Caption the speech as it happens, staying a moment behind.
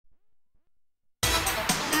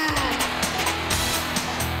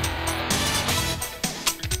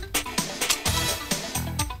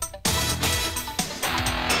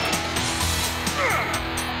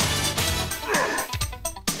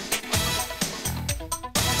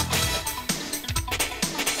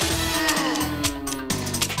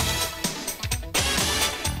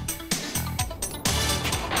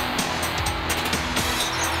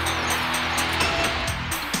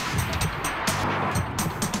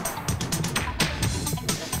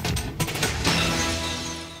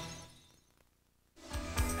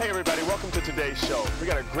Hey everybody, welcome to today's show. We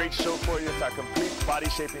got a great show for you. It's our complete body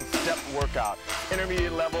shaping step workout.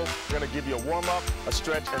 Intermediate level, we're gonna give you a warm up, a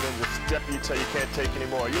stretch, and then just step you till you can't take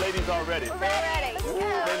anymore. You ladies all ready? We're ready.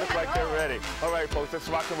 Ooh, they look like they're ready. All right folks, let's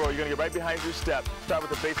rock and roll. You're gonna get right behind your step. Start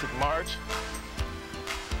with a basic march.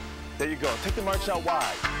 There you go. Take the march out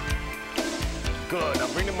wide. Good.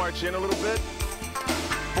 Now bring the march in a little bit.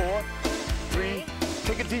 4, 3,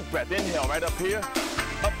 take a deep breath. Inhale right up here.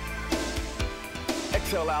 Up.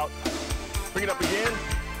 Exhale out. Bring it up again.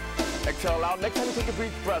 Exhale out. Next time you take a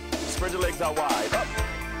deep breath, spread your legs out wide. Up.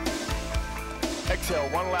 Exhale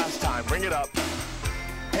one last time. Bring it up.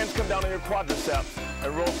 Hands come down on your quadriceps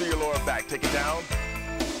and roll through your lower back. Take it down.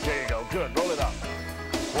 There you go. Good. Roll it up.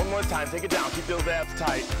 One more time. Take it down. Keep those abs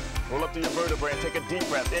tight. Roll up to your vertebrae and take a deep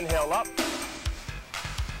breath. Inhale up.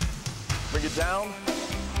 Bring it down.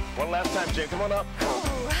 One last time, Jen. Come on up.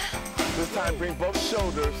 This time, bring both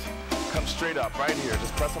shoulders. Come straight up, right here.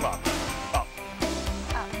 Just press them up. Up.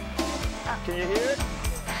 Can you hear it?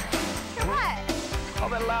 What? All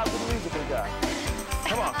that loud with the music we got.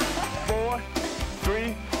 Come on. 4,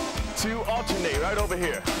 3, 2, alternate. Right over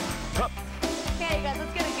here. Up. Okay, you guys,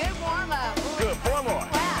 let's get a good warm up. Good. 4 more.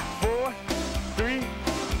 Wow. 4, 3,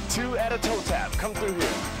 2, add a toe tap. Come through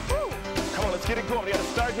here. Woo. Come on, let's get it going. We got to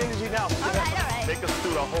start the energy now. So All right. Make us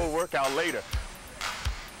through the whole workout later.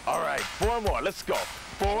 All right, 4 more. Let's go.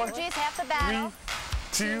 4, Energy is half the battle.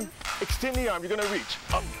 3, 2, extend the arm. You're going to reach.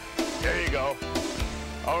 Up. There you go.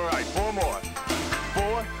 All right, 4 more.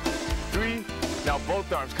 4, 3. Now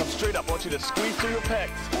both arms come straight up. I want you to squeeze through your pecs.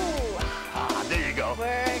 Ooh. There you go.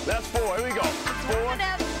 Work. That's 4. Here we go. 4, it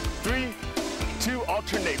up. 3, 2,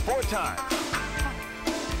 alternate. 4 times.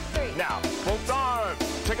 3. Now, both arms.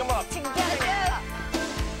 Take them up. Together.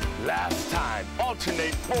 Last time.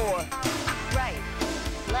 Alternate. 4. Right.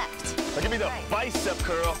 Left. Now give me the Right. bicep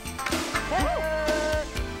curl.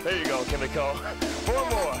 There you go, Kimiko. 4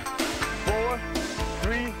 more. 4,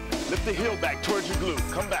 3. Lift the heel back towards your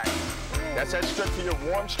glute. Come back. That's that stretch for your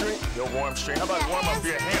warm string. Your warm string. How about warm up for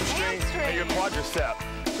your hamstring and your quadricep?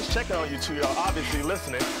 Just checking on you two. You're obviously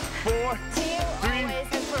listening. 4, 3. Always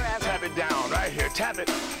and forever. Tap it down right here. Tap it.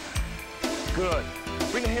 Good.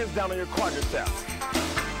 Bring the hands down on your quadriceps.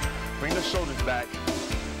 Bring the shoulders back.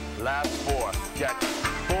 Last 4. Got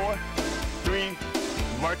 4, 3.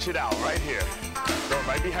 March it out right here. Go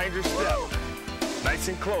right behind your step. Nice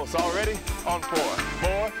and close. Already? On 4.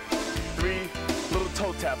 4, 3. Little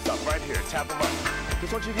toe taps up right here. Tap them up.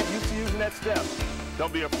 Just want you to get used to using that step.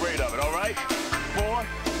 Don't be afraid of it, all right? 4,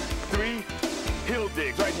 3. Heel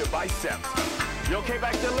digs right here. Biceps. You okay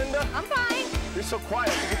back there, Linda? I'm fine. You're so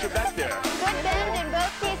quiet. You get your back there. Good bend in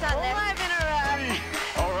both knees on there. I've been around.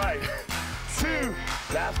 3. All right. 2.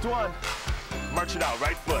 Last one. March it out.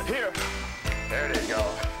 Right foot. Here. There you go.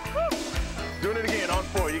 Woo. Doing it again on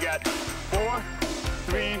 4. You got 4,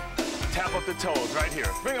 3. Tap up the toes right here.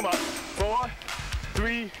 Bring them up. 4,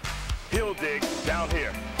 3. Heel dig down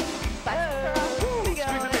here. Woo. Squeeze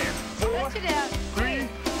it in. 4, Touch it down. 3.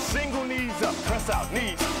 Single knees up. Press out.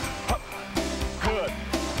 Knees. Up. Good.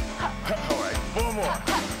 All right. 4 more.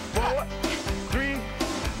 4, 3.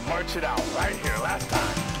 March it out right here. Last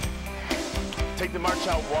time. Take the march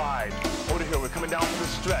out wide. Hold it here. We're coming down for the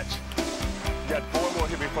stretch. Got 4 more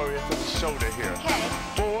here before we hit the shoulder here. Okay.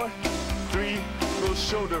 4, 3. Little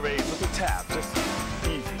shoulder raise with a tap. Just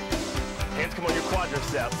easy. Hands come on your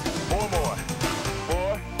quadriceps. 4 more.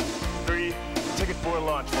 4, 3. Take it for a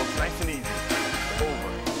lunge, folks. Nice and easy. Over.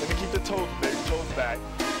 Let me keep the toes big. Toes back.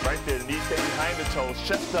 Right there. The knees stay behind the toes.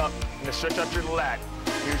 Chest up. And then stretch out your lat.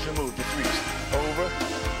 Here's your move. Just reach. Over.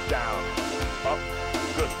 Down. Up.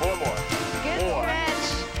 Good. 4 more. Good 4. stretch.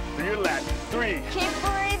 Through your lat. 3. Keep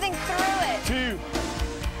breathing through it. 2.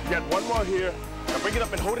 You got 1 more here. Now bring it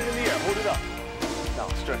up and hold it in the air. Hold it up. Now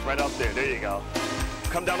stretch right out there. There you go.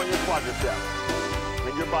 Come down on your quadriceps.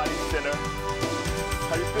 Bring your body center.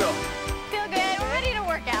 How you feel? Feel good. We're ready to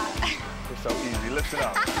work out. It's so easy. Lift it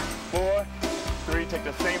up. 4, 3. Take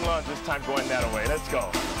the same lunge. This time going that way. Let's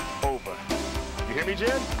go. Over. You hear me,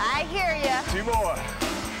 Jen? I hear you. 2 more.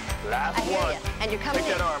 Last I hear one. you. And you're coming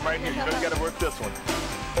Take that in. arm right here. You really got to work this one.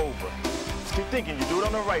 Over. Just keep thinking. You do it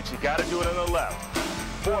on the right. You got to do it on the left.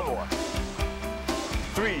 4 more.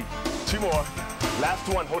 3. 2 more. Last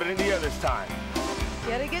one. Hold it in the air this time.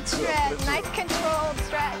 Get a good stretch. Good. Nice controlled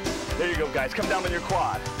stretch. There you go, guys. Come down on your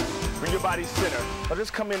quad. Bring your body center. Or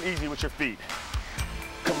just come in easy with your feet.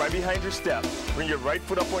 Come right behind your step. Bring your right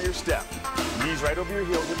foot up on your step. Knees right over your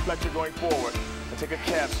heels. Hip flexor going forward. And take a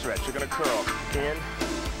calf stretch. You're going to curl. In,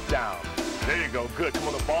 down. There you go. Good. Come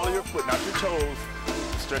on the ball of your foot, not your toes.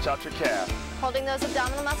 Stretch out your calf. Holding those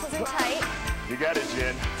abdominal muscles in tight. You got it,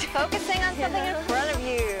 Jen. Focusing on something in front of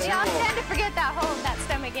you. Yeah, I tend to forget that whole that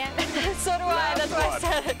stomach end. So do I. That's why I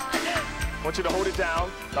said it. I want you to hold it down.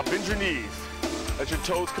 Now bend your knees. Let your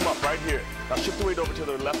toes come up right here. Now shift the weight over to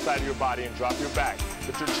the left side of your body and drop your back.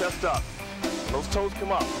 Lift your chest up. When those toes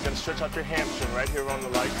come up, you're going to stretch out your hamstring right here on the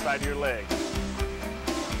right side of your leg.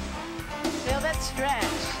 Feel that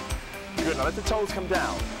stretch. Good. Now let the toes come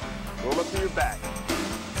down. Roll up through your back.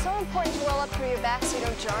 It's so important to roll up through your back so you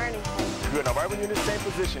don't jar anything. Good. Now right when you're in the same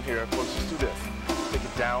position here, folks, just do this. Take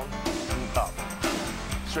it down and up.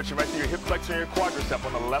 Stretching right through your hip flexor and your quadricep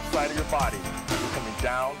on the left side of your body. You're coming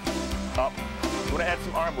down, up. You want to add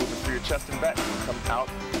some arm movements for your chest and back. Come out,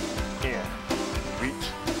 in, reach,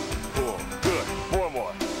 pull. Good. 4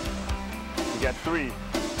 more. You got 3.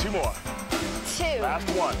 2 more. 2. Last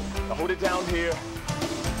one. Now hold it down here.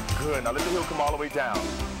 Good. Now let the heel come all the way down.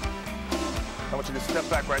 I want you to step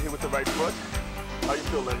back right here with the right foot. How you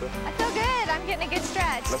feel, Linda? I feel good. I'm getting a good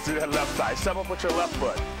stretch. Let's do that left side. Step up with your left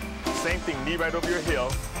foot. Same thing, knee right over your heel.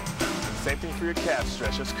 Same thing for your calf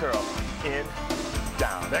stretch. Just curl. In,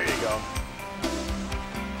 down. There you go.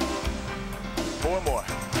 4 more.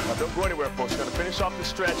 Now don't go anywhere, folks. You're going to finish off the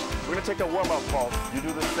stretch. We're going to take a warm-up pulse. You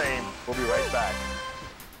do the same. We'll be right back.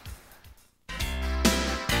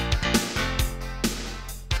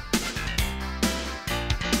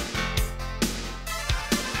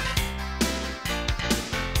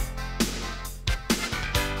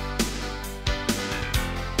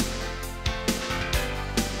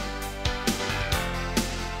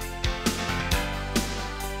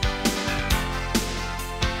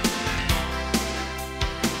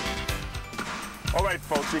 All right,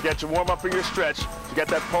 folks, you got your warm-up and your stretch. You got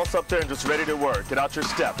that pulse up there and just ready to work. Get out your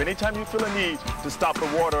step. Anytime you feel a need to stop the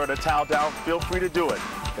water or the towel down, feel free to do it.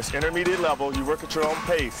 It's intermediate level. You work at your own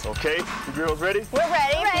pace, okay? You girls ready? We're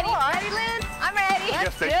ready. Ready. Come on. Ready, Liz? I'm ready.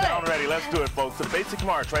 Yes, stay down ready. Let's do it, folks. The basic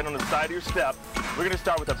march right on the side of your step. We're going to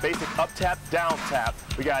start with a basic up tap, down tap.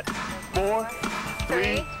 We got 4,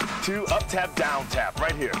 3, 2, up tap, down tap.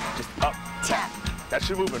 Right here. Just up, tap. That's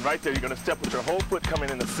your movement right there. You're going to step with your whole foot coming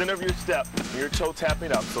in the center of your step and your toe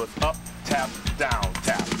tapping up. So it's up, tap, down,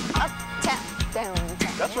 tap. Up, tap, down,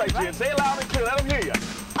 tap. That's right, Jen. Say it loud and clear. Let them hear you.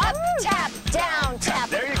 Up, tap, down, tap.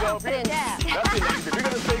 There you go. Confidence. That's it, ladies. If you're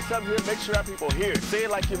going to say something here, make sure our people hear it. Say it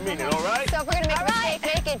like you mean it, all right? So if we're going to make a mistake,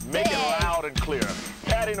 make it Make big. it loud and clear.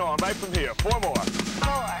 Adding on right from here. 4 more.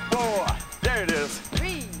 4. There it is.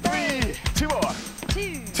 3. 2 more.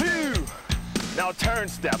 2. Now turn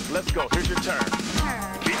steps. Let's go. Here's your turn.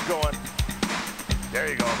 Keep going. There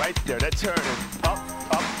you go. Right there. That turn is up,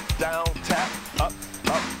 up, down, tap, up,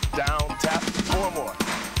 down, tap. 4 more.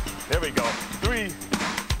 There we go. 3.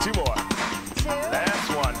 2 more. 2.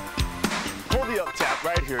 Last one. Hold the up tap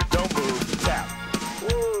right here. Don't move. Tap.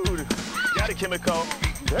 Woo. Got it, Kimiko.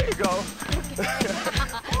 There you go.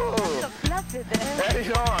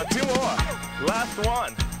 Heading on. 2 more. Last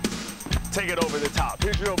one. Take it over the top.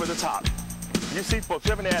 Here's your over the top. You see, folks,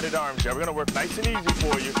 you haven't added arms yet. We're going to work nice and easy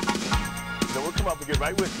for you. Then we'll come up and get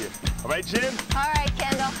right with you. All right, Jen? All right,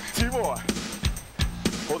 Kendall. 2 more.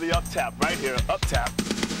 Hold the up tap right here. Up tap.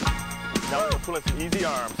 Now we're going to pull in some easy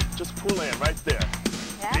arms. Just pull in right there.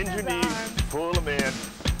 Bend your knees. Pull them in.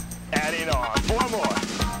 Adding on. 4 more.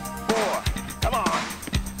 4. Come on.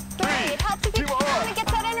 3. It helps if you 2 more. get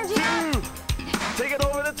that energy up. 2. Take it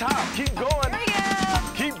over the top. Keep going. Here we go.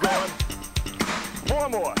 Keep going. 4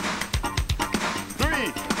 more.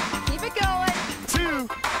 3. Keep it going. 2.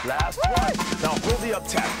 Last one. Now hold the up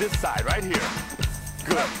tap this side right here.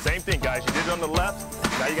 Good. Same thing, guys. You did it on the left.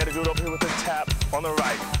 Now you got to do it over here with the tap on the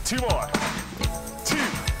right. 2 more. 2.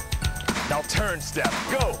 Now turn step.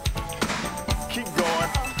 Go. Keep going.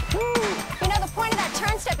 Woo. You know, the point of that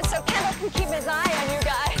turn step is so Kendall can keep his eye on you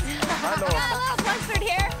guys. I know. Got a little flustered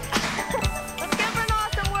here. Let's give her an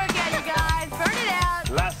awesome workout, you guys. Burn it out.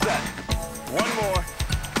 Last set. 1 more.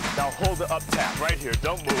 Now hold the up tap right here.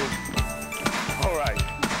 Don't move. All right.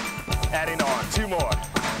 Adding on. 2 more.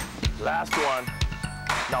 Last one.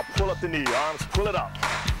 Now pull up the knee. Arms, pull it up.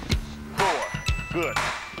 4. Good.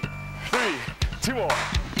 3. 2 more.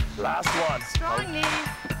 Last one. Strong knees.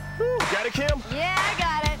 Woo. Got it, Kim? Yeah, I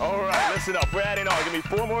got it. All right, listen up. We're adding on. Give me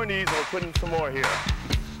 4 more knees, and we're putting some more here.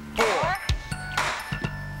 4.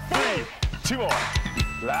 3. 2 more.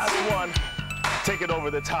 Last one. Take it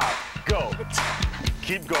over the top. Go.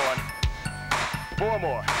 Keep going. 4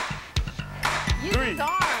 more. Use 3. those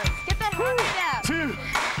arms. Get that heart rate up.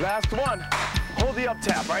 2. Last one. Hold the up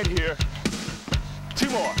tap right here. 2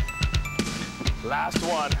 more. Last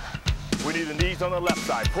one. We need the knees on the left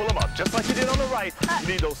side. Pull them up, just like you did on the right. You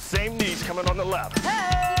need those same knees coming on the left.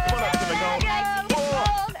 Come on up, Kimiko.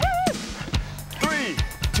 4. 3.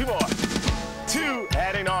 2 more.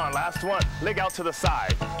 one, leg out to the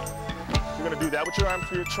side. You're gonna do that with your arms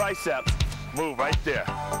for your triceps. Move right there.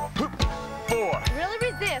 4.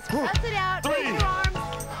 Really resist. Press it out. 3. Raise your arms.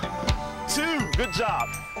 2. Good job.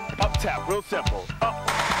 Up tap, real simple. Up.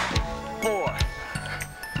 4.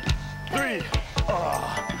 3. 2.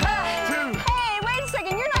 Hey, wait a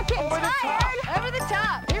second. You're not getting tired. Over the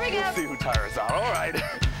top. Here we go. Let's see who tires out. All right.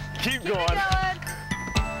 Keep Keep going. it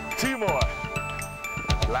going. 2 more.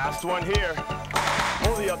 Last one here.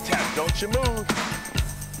 Hold the up tap. Don't you move.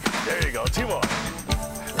 There you go. 2 more.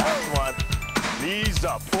 Last one. Knees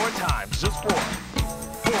up 4 times. Just 4.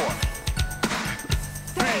 4.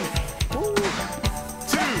 3.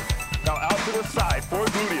 2. Now out to the side. 4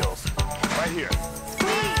 gluteals. Right here.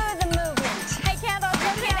 Smooth movement. Hey, Kendall,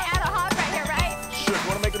 you're going to add a hog right here, right? Sure. If you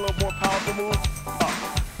want to make it a little more powerful move, up.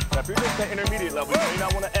 Now if you're just at intermediate level, you may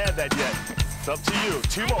not want to add that yet. It's up to you.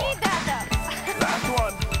 2 more. I need that, though. Last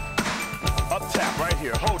one. Up tap right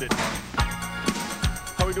here. Hold it.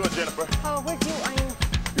 How we doing, Jennifer? Oh, we're doing.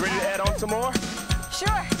 You ready to add on some more?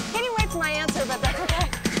 Sure. Can't wait for my answer, but that's okay.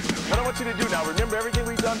 What I want you to do now, remember everything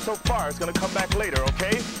we've done so far is going to come back later,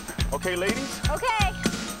 okay? Okay, ladies? Okay.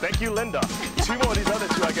 Thank you, Linda. 2 more. These other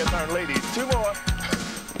 2, I guess, aren't ladies. 2 more.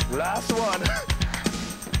 Last one.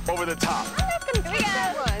 Over the top. I'm not gonna do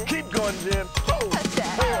that one. Keep going, Jen.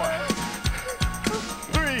 4.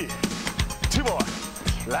 3. 2 more.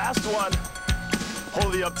 Last one.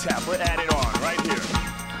 Hold the up tap. We're adding on right here.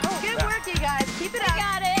 Good work, you guys. Keep it up.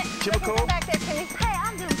 Got it. Chemical? Come back there, Kenny. Hey,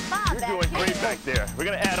 I'm doing fine You're back doing here. great back there. We're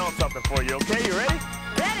going to add on something for you, okay? You ready?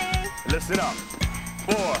 Ready? Listen up.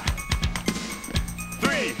 4.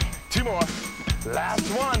 3. 2 more. Last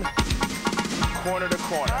one. Corner to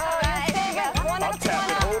corner. All right, there you go. One Up at a tap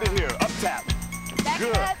and time. hold it here. Up tap. Back Good.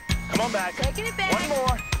 it up. Come on back. Taking it back. 1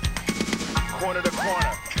 more. Corner to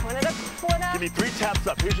corner. One at a corner. Give me 3 taps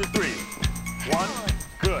up. Here's your 3. 1.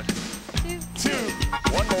 Good. 2.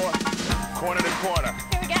 1 more. Corner to corner.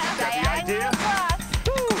 Here we go. Got the idea? Cross.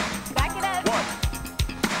 Back it up.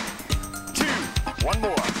 1. 2. 1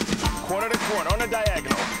 more. Corner to corner on a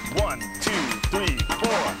diagonal. 1, 2, 3, 4.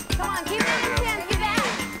 Come on, keep There it that. is. Keep that.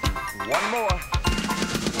 1 more.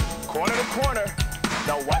 Corner to corner.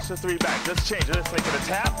 Now watch the 3 back. Let's change it. Let's make it a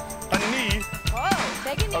tap, a knee, Whoa.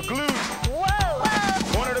 Take a knee. a glute. Whoa.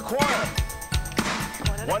 Whoa. Corner to corner.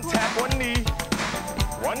 Corner to 1 corner. tap, 1 knee,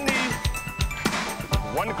 1 knee,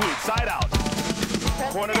 1 glute. Side out.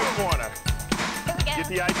 Press Corner it to down. corner. Here we go. Get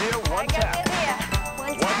the idea? 1 I got tap, the idea. One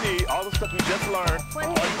 1 tap. knee. All the stuff you just learned. 1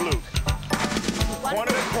 1 knee. glute. One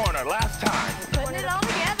Corner to corner. Last time. Putting it all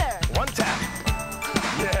together. 1 tap.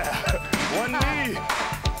 Yeah. 1 knee.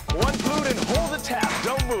 1 glute and hold the tap.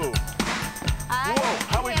 Don't move. Whoa.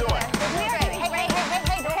 How we doing? Hey,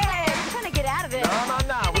 I'm trying to get out of it. No.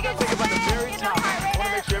 We're going to think about the very top. I want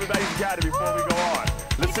to make sure everybody's got it before we go on.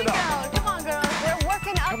 Listen Keep it up. going. Come on, girls. We're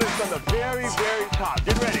working up. Coming from the very, very top.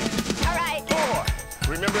 Get ready. All right.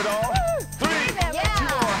 4. Remember it all? 3. Yeah. 2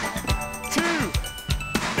 more. 2.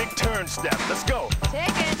 Big turn step. Let's go. Take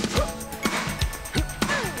it.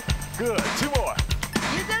 Good. 2 more.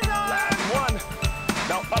 Use those arms. Last one.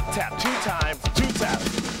 Now up tap 2 times. 2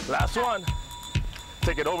 taps. Last one.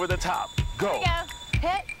 Take it over the top. Go. Go.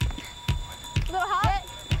 Hit. Little hop.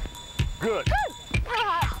 Good. Little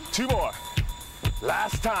hop. 2 more.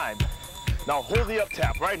 Last time. Now hold the up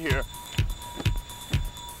tap right here.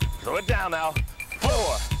 Throw it down now.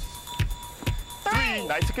 4. 3.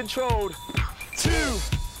 Nice and controlled. 2.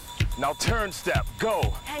 Now turn step.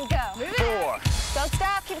 Go. And go. 4. Don't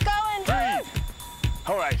stop. Keep going. 3.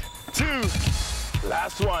 All right. 2.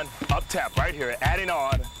 Last one. Up tap right here. Adding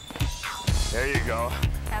on. There you go.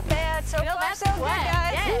 Not bad. So Feel far, that so good, sweat.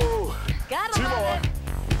 guys. Yeah. Woo. Gotta 2 love more.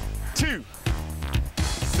 it. 2.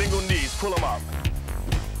 Single knees. Pull them up.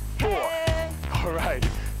 4. All right.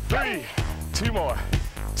 3. 2 more.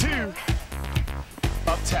 2.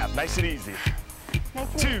 Up tap. Nice and easy.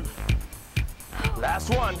 Nice and 2. Last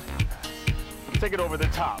one. Take it over the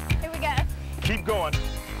top. Here we go. Keep going.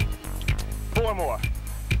 4 more.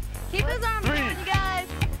 Keep those arms 3. down, you guys.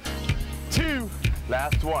 2.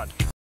 Last one.